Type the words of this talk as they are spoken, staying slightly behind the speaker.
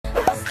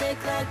stick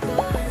like glue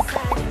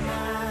inside your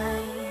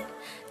mind.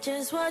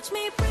 Just watch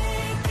me break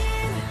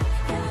in.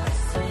 You're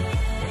sweet.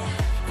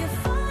 You're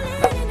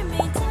falling into me,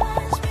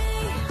 touch me.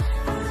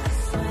 I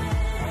swear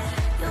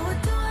you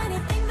would do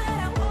anything that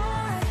I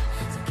want.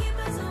 So keep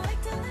us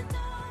awake till the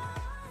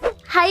dawn.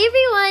 Hi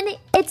everyone,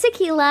 it's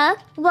Akeila.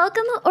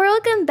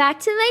 Welcome back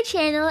to my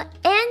channel,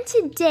 and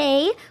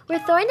today we're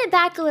throwing it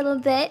back a little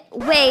bit.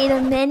 Wait a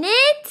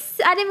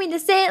minute, I didn't mean to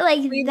say it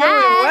like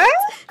that. What?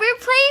 We're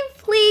playing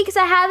Flea because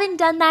I haven't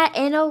done that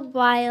in a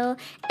while,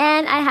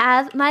 and I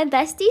have my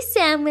bestie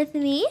Sam with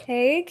me.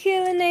 Hey,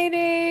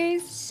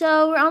 akeilanators.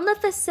 So we're on the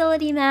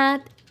facility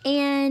map,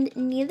 and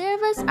neither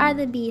of us are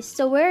the beast.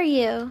 So where are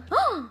you?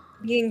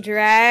 Being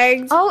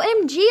dragged.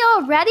 OMG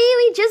already?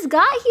 We just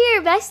got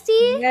here,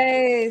 bestie.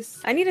 Yes.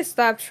 I need to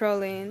stop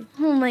trolling.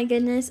 Oh my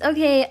goodness.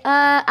 Okay,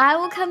 I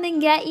will come and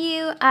get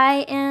you.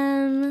 I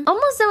am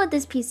almost done with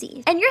this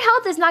PC. And your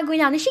health is not going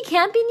down. Is she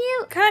camping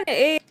you? Kinda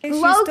is. She's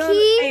Low still in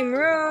key? the same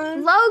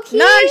room. Low key?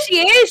 No, she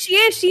is.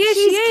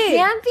 She's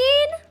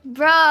camping?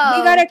 Bro.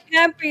 We got a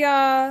camper,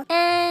 y'all.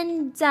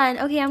 And done.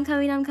 Okay, I'm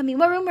coming.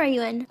 What room are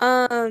you in?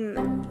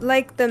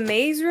 Like the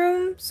maze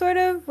room, sort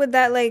of, with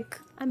that like.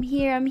 I'm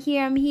here.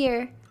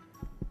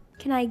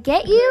 Can I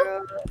get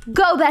you?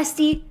 Go,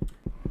 bestie.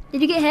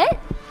 Did you get hit?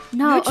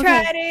 No, You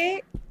tried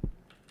it.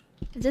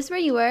 Is this where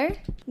you were?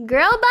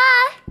 Girl,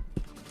 bye.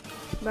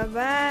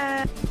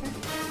 Bye-bye.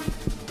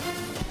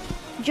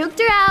 Juked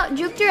her out.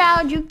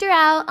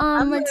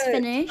 Let's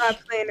finish. Stop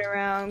playing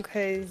around,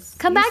 cause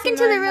Come back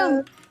into the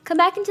room. Come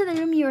back into the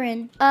room you were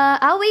in.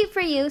 I'll wait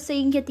for you so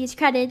you can get these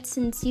credits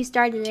since you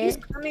started it.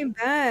 She's coming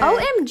back.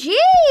 OMG!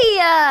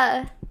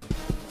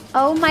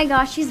 Oh my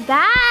gosh, she's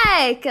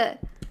back!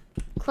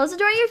 Close the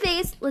door in your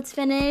face. Let's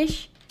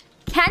finish.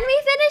 Can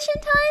we finish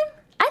in time?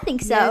 I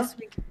think so. Yes,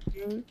 we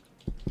can.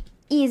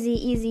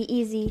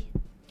 Easy.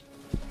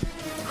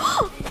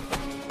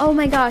 Oh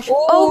my gosh.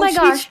 Oh, Oh my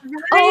gosh. she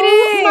tried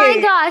Oh my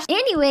it. gosh.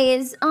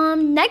 Anyways,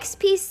 next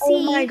PC.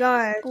 Oh my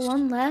gosh.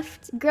 One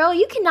left. Girl,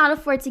 you cannot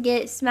afford to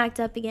get smacked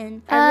up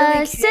again. I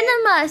really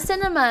can't.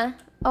 Cinema.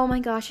 Oh my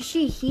gosh, is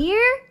she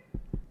here?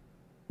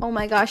 Oh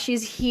my gosh,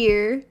 she's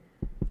here.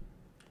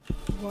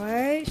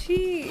 What?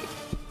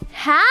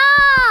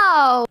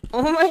 How?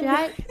 Oh my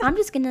god. I'm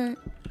just gonna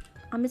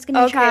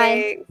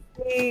try.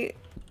 Wait.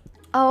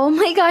 Oh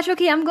my gosh,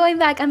 okay, I'm going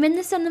back. I'm in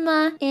the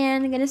cinema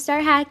and I'm gonna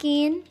start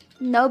hacking.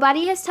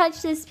 Nobody has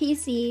touched this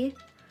PC.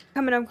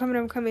 I'm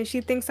coming.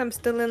 She thinks I'm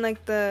still in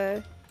like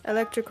the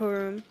electrical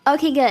room.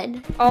 Okay,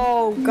 good.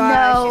 Oh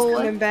gosh, No. she's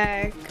coming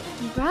back.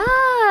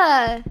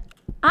 Bruh.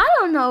 I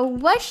don't know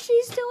what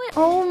she's doing.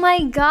 Oh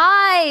my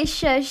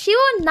gosh. She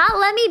will not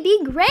let me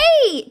be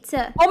great.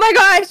 Oh my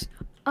gosh.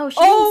 Oh, she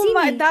didn't see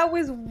me. That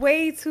was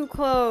way too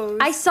close.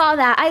 I saw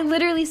that. I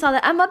literally saw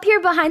that. I'm up here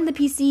behind the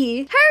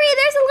PC. Hurry,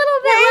 there's a little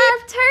bit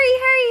left.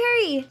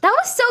 Hurry. That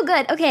was so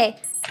good. Okay.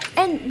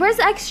 And where's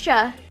the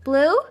extra?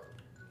 Blue?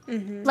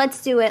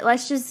 Let's do it.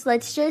 Let's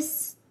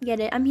just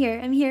get it. I'm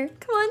here.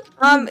 Come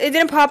on. It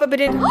didn't pop up. It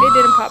didn't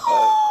pop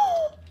up.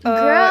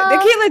 Girl.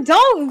 Akeila,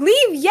 don't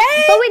leave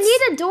yet. But we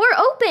need a door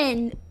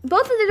open.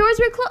 Both of the doors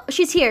were closed.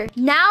 She's here.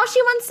 Now she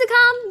wants to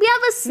come. We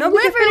have a sliver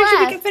left.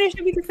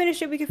 We can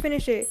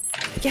finish it.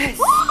 Yes.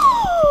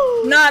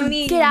 Not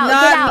me. Get out.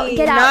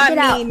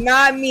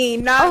 Not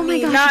me. Oh my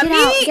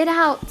gosh, get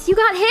out. You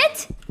got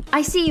hit?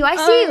 I see you. I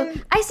see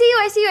you. I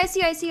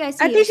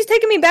think she's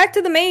taking me back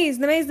to the maze.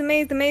 The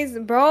maze.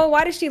 Bro,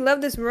 why does she love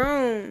this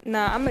room?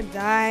 Nah, I'ma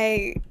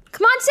die.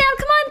 Come on, Sam.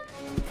 Come on.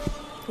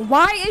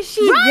 Why is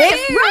she Run,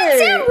 there?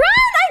 Sam, run!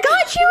 I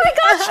got you.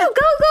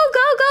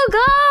 Go.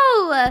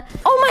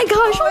 Oh my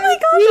gosh.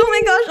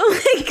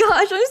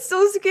 I'm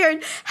so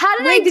scared. How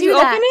did I do that? Did you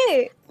open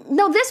it?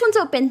 No, this one's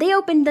open. They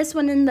opened this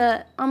one in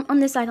the on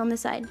this side.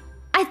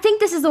 I think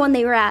this is the one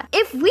they were at.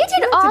 If we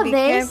did all this,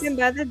 camping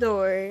by the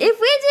door. if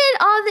we did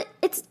all this,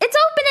 it's open.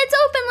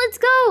 Let's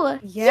go.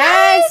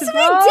 Yes, we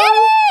bro. did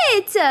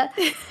it.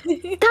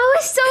 That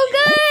was so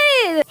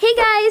good. Hey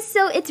guys,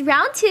 so it's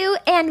round 2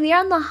 and we are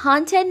on the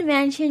Haunted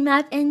Mansion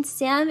map, and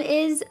Sam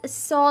is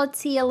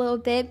salty a little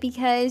bit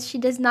because she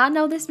does not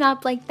know this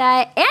map like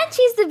that, and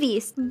she's the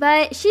beast.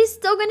 But she's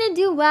still gonna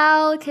do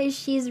well because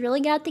she's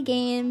really good at the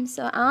game,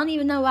 so I don't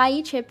even know why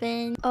you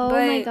tripping. Oh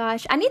my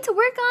gosh. I need to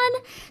work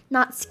on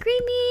not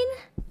screaming.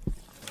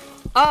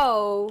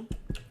 Oh,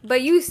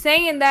 but you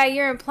saying that,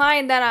 you're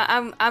implying that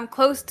I'm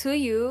close to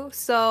you,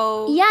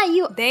 so Yeah,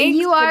 you are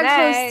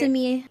that. close to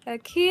me.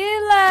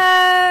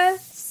 Akeila,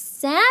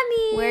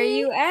 Sammy, where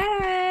you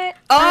at?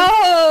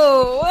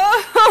 Oh,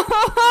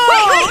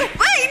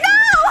 wait,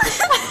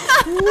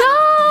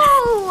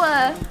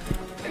 no,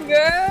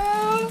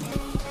 girl,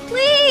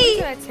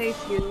 please. where can I take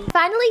you?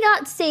 Finally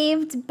got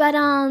saved, but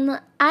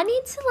I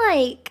need to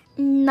like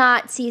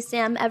not see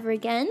Sam ever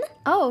again.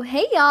 Oh,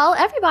 hey y'all,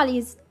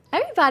 everybody,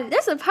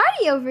 there's a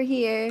party over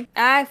here.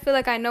 I feel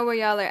like I know where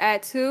y'all are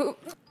at too.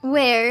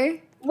 Where?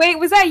 Wait,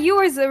 was that you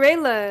or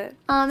Zarela?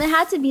 It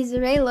had to be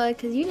Zarela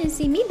because you didn't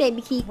see me,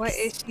 baby Keeks. What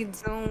is she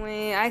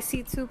doing? I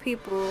see two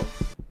people.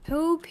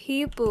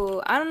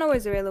 I don't know where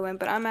Zarela went,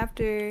 but I'm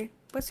after.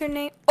 What's her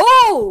name?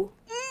 Oh!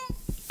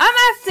 I'm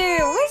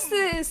after. What's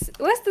this?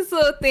 What's this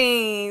little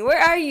thing?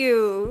 Where are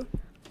you?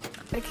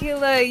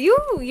 Akeila,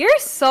 you're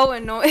so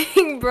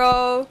annoying,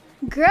 bro.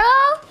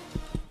 Girl.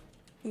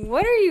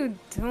 What are you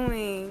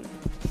doing?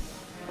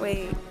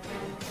 Wait.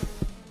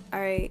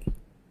 Alright.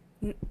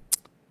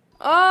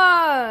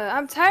 Oh,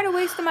 I'm tired of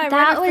wasting my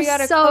running for y'all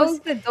to close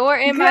the door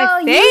in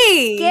my face.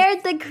 You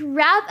scared the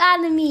crap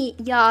out of me.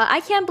 Y'all,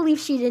 I can't believe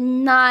she did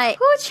not.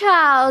 Oh,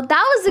 child.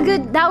 That was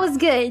good. That was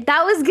good.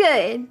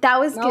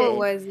 No, it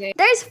wasn't.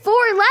 There's 4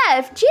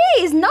 left.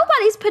 Jeez,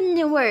 nobody's putting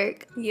in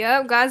work.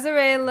 Yep,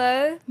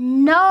 Gazarela.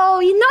 No,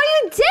 you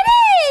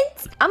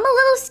didn't. I'm a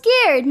little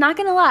scared, not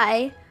gonna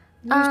lie.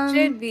 You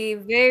should be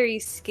very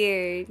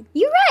scared.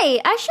 You're right.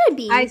 I should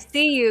be. I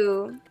see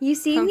you. You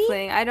see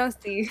me? I don't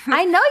see you.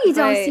 I know you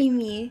don't see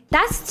me.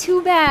 That's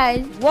too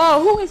bad.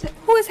 Whoa, who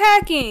is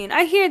hacking?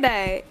 I hear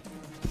that.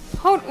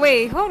 Hold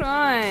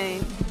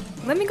on.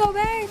 Let me go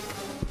back.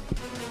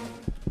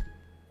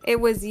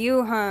 It was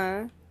you,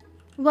 huh?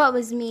 What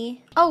was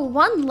me? Oh,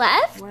 1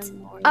 left? 1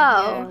 more.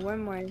 Oh. Yeah, 1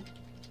 more.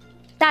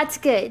 That's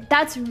good.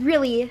 That's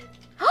really...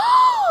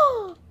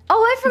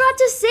 Oh, I forgot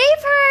to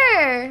save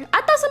her.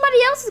 I thought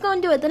somebody else was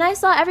going to do it. Then I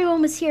saw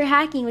everyone was here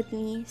hacking with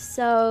me.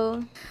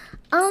 So,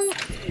 Oh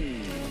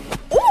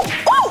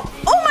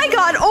my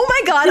god. I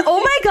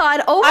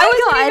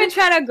wasn't even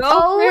trying to go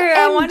for her.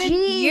 I wanted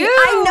you.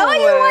 I know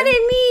you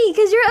wanted me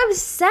because you're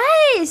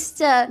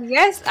obsessed.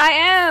 Yes, I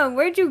am.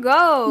 Where'd you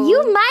go?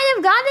 You might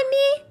have gotten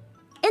me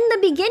in the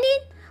beginning.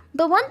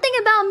 But one thing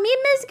about me,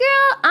 Miss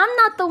Girl, I'm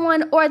not the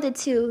 1 or the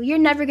 2. You're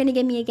never going to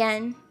get me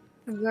again.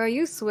 Girl,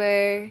 you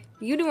swear.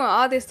 You doing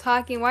all this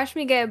talking. Watch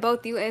me get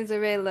both you and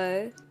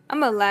Zarela.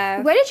 I'ma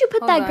laugh. Where did you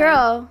put that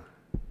girl?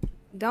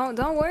 Don't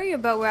worry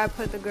about where I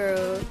put the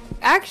girl.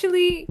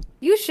 Actually,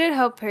 you should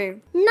help her.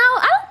 No,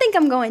 I don't think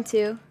I'm going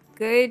to.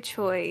 Good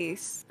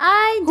choice.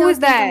 I don't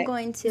think I'm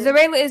going to.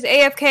 Zarela is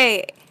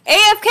AFK.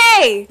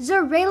 AFK!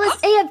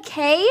 Zarela's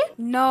AFK?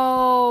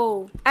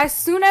 No. As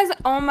soon as,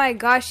 oh my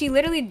gosh, she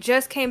literally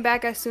just came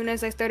back as soon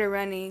as I started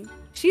running.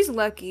 She's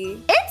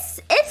lucky.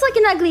 It's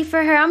looking ugly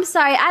for her. I'm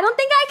sorry. I don't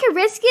think I could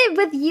risk it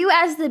with you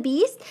as the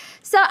beast.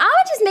 So I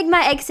would just make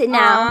my exit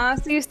now.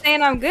 So you're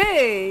saying I'm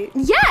good?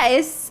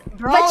 Yes.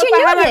 Bro, but you if I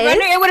knew had this. my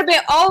runner, it would have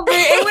been over.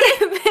 It would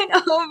have been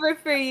over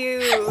for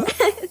you.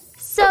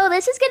 So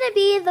this is going to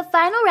be the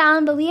final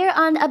round, but we are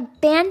on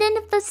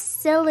abandoned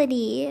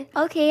facility.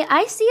 Okay,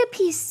 I see a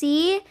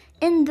PC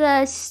in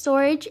the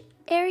storage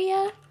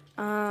area.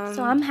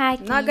 So I'm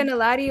hacking. Not gonna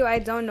lie to you, I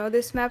don't know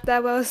this map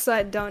that well, so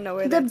I don't know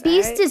where that's The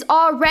beast is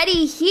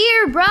already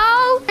here, bro.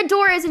 The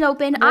door isn't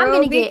open. Bro, I'm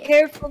gonna be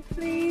careful,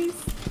 please.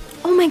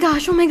 Oh my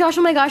gosh.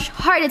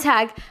 Heart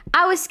attack.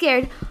 I was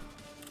scared.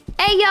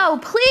 Hey, yo,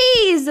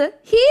 please.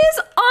 He's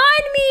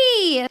on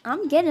me.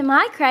 I'm getting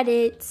my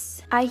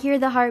credits. I hear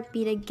the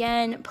heartbeat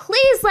again.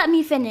 Please let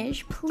me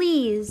finish.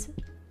 Please.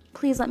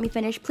 Please let me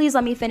finish. Please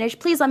let me finish.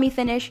 Please let me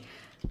finish.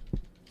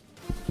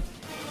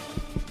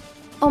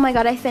 Oh my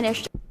god, I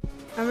finished.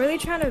 I'm really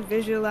trying to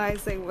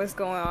visualize like what's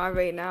going on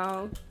right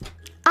now.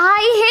 I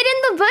hid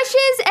in the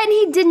bushes and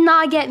he did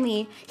not get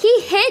me. He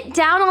hit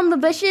down on the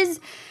bushes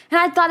and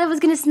I thought it was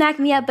gonna smack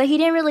me up, but he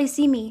didn't really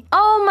see me.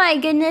 Oh my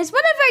goodness,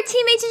 one of our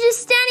teammates is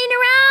just standing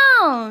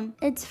around.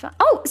 It's fine.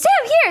 Oh,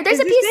 Sam, here! There's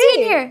a PC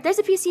in here. There's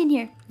a PC in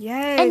here.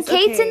 Yes. And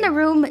Kate's in the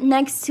room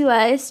next to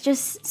us,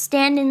 just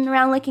standing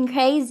around looking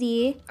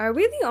crazy. Are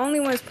we the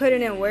only ones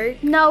putting in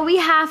work? No, we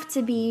have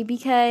to be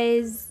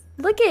because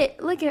look at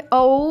OMG.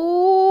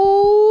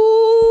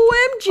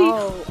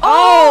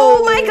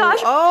 Oh my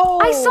gosh.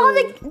 I saw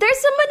there's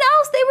someone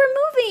else. They were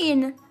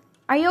moving.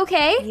 Are you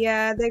okay?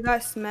 Yeah, they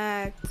got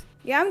smacked.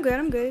 Yeah, I'm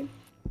good.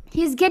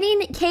 He's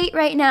getting Kate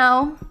right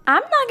now.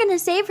 I'm not gonna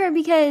save her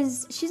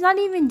because she's not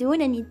even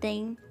doing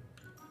anything.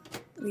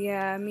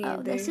 Yeah, me either.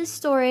 Oh, this is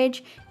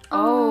storage.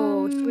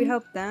 Should we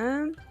help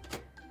them?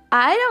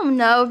 I don't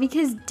know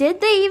because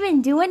did they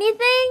even do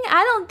anything?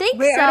 I don't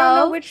think so.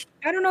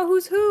 I don't know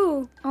who's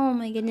who. Oh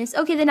my goodness.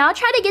 Okay, then I'll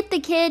try to get the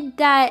kid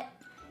that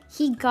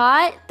he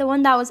got, the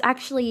one that was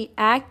actually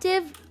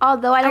active.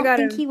 Although I don't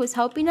think he was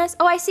helping us.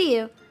 Oh, I see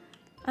you.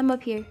 I'm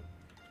up here.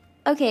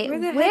 Okay,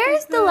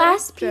 where's the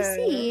last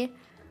PC?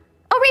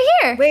 Oh, right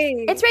here.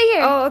 Wait. It's right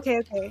here. Oh,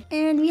 okay.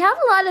 And we have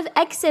a lot of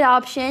exit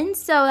options,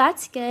 so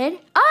that's good.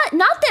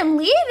 Not them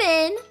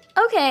leaving.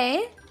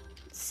 Okay.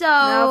 So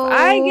now if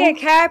I get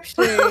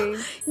captured.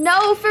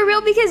 No, for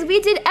real, because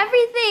we did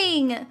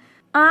everything.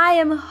 I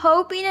am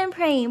hoping and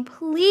praying.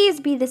 Please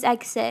be this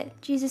exit.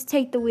 Jesus,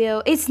 take the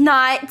wheel. It's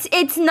not.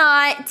 I'm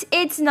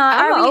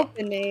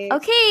open it.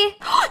 Okay.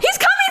 He's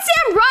coming,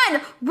 Sam.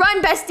 Run.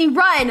 Run, bestie.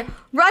 Run.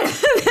 Run,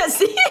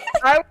 bestie.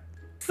 I'm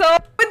so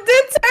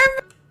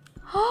determined.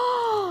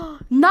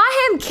 Not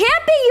him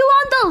camping you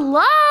on the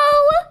low.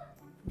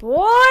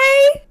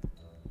 Boy.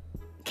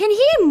 Can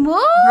he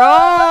move?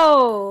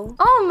 Bro.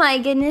 Oh my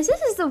goodness.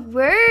 This is the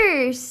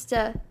worst.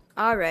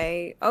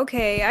 Alright.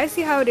 Okay. I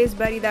see how it is,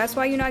 buddy. That's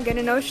why you're not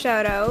getting no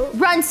shout out.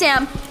 Run,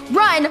 Sam.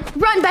 Run.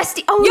 Run,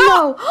 bestie. Oh,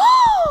 no.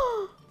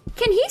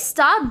 Can he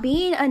stop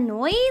being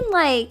annoying?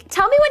 Like,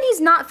 tell me when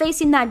he's not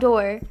facing that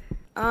door.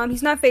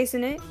 He's not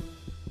facing it.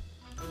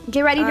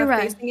 Get ready to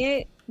run. Facing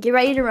it. Get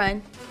ready to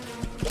run.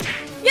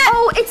 Yeah.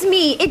 Oh, it's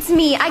me. It's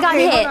me. I got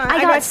hit.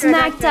 I got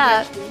smacked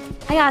up.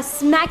 I got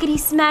smackety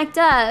smacked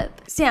up.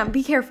 Sam,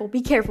 be careful.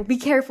 Be careful. Be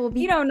careful.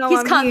 You don't know He's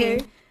I'm coming.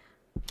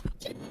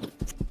 Here.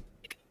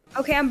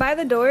 Okay, I'm by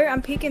the door.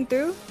 I'm peeking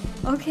through.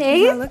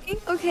 Okay. Am I looking?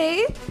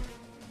 Okay.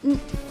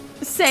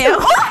 Sam.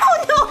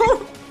 Oh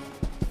no.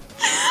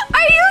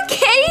 Are you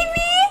kidding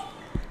me?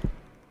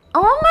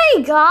 Oh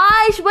my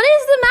gosh. What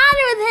is the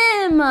matter with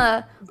him?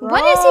 Bro.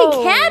 What is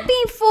he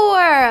camping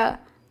for?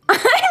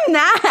 I'm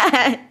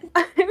mad.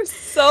 I'm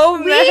so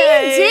mad.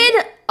 We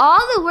did all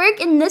the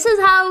work and this is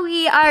how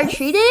we are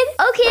treated?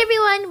 Okay,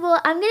 everyone. Well,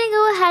 I'm gonna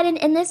go ahead and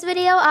end this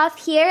video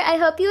off here. I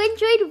hope you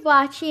enjoyed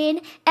watching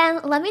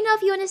and let me know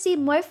if you want to see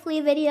more flea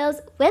videos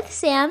with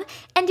Sam.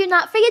 And do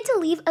not forget to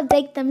leave a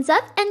big thumbs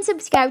up and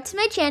subscribe to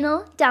my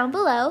channel down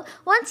below.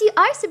 Once you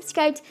are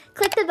subscribed,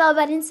 click the bell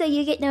button so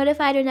you get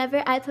notified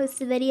whenever I post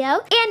a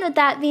video. And with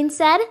that being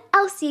said,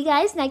 I'll see you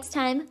guys next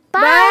time.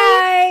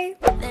 Bye!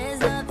 Bye! There's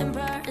nothing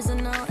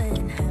personal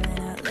in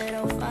having a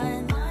little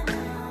fun.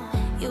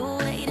 You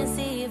wait and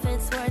see if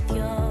it's worth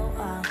your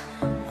while.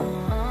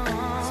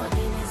 So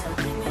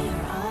give me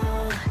your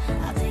all.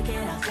 I'll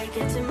take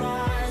it to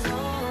Mars.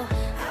 Oh,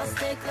 I'll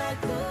stick like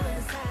glue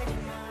inside.